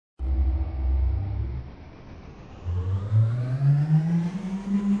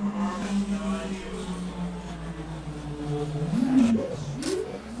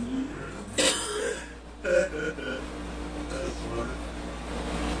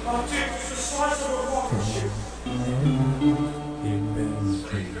Our dick is the size of a rocket ship.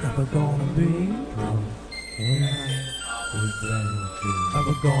 Never gonna be drunk and high.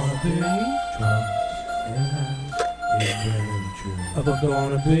 Never gonna be drunk and high. Never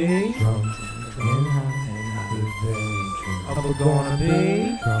gonna be drunk and high. Never gonna be drunk and high. Never gonna be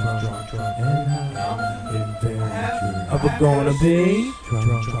drunk and high. Never gonna be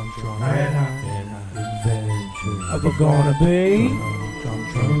drunk and high. Never gonna be.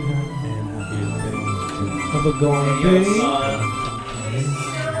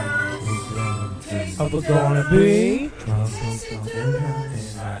 Ever gonna be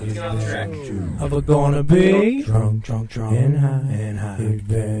ever gonna be drunk and high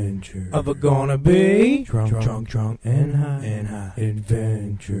adventure. Ever gonna be drunk and high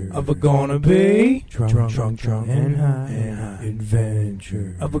adventure. Ever gonna be drunk and high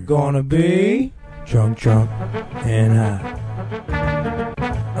adventure. Ever gonna be drunk and high.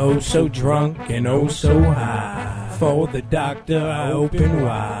 Oh, so drunk and oh so high. For the doctor I open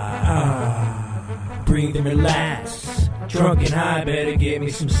wide. Breathe and relax. Drunk and high, better get me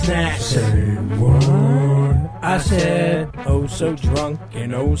some snacks. Say what? I said, oh so drunk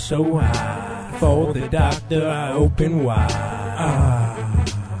and oh so high. For the doctor I open wide.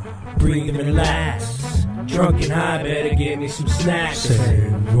 Breathe and relax. Drunk and high, better get me some snacks. Say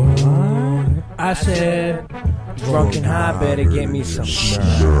what? I said, drunk and high, better get me some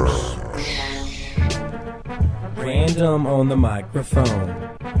snacks. Random on the microphone.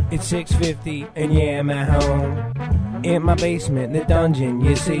 It's 6:50 and yeah, I'm at home. In my basement, the dungeon,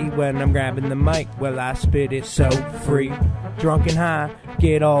 you see. When I'm grabbing the mic, well, I spit it so free. Drunk and high,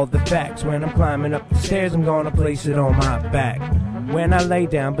 get all the facts. When I'm climbing up the stairs, I'm gonna place it on my back. When I lay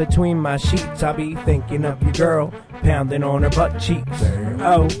down between my sheets, I'll be thinking of your girl, pounding on her butt cheeks.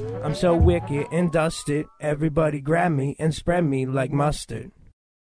 Oh, I'm so wicked and dusted. Everybody grab me and spread me like mustard.